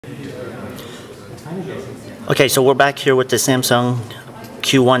Okay, so we're back here with the Samsung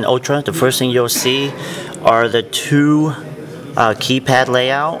Q1 Ultra. The first thing you'll see are the two keypad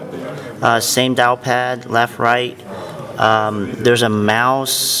layout. Same dial pad, left, right. There's a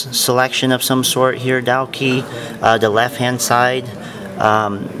mouse selection of some sort here, dial key. The left hand side.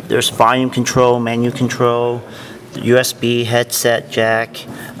 There's volume control, menu control, USB headset jack,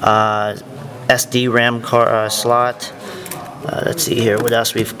 SD RAM slot. Let's see here, what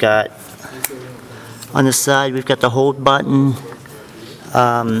else we've got. On the side, we've got the hold button.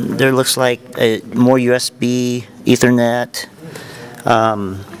 There looks like more USB, Ethernet.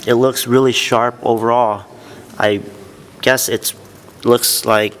 It looks really sharp overall. I guess it looks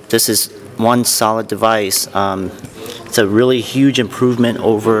like this is one solid device. It's a really huge improvement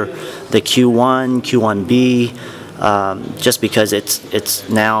over the Q1, Q1B, just because it's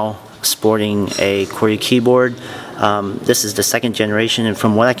now sporting a QWERTY keyboard. This is the second generation, and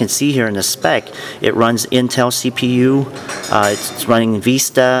from what I can see here in the spec, it runs Intel CPU. It's running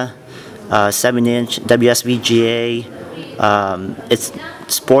Vista, 7-inch WSVGA. It's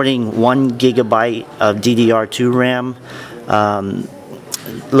sporting 1 GB of DDR2 RAM.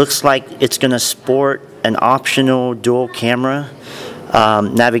 Looks like it's going to sport an optional dual camera,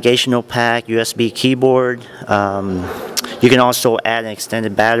 navigational pack, USB keyboard. You can also add an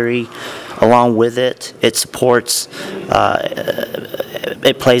extended battery along with it. It supports,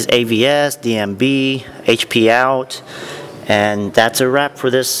 it plays AVS, DMB, HP out, and that's a wrap for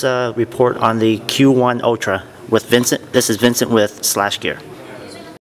this report on the Q1 Ultra with Vincent. This is Vincent with SlashGear.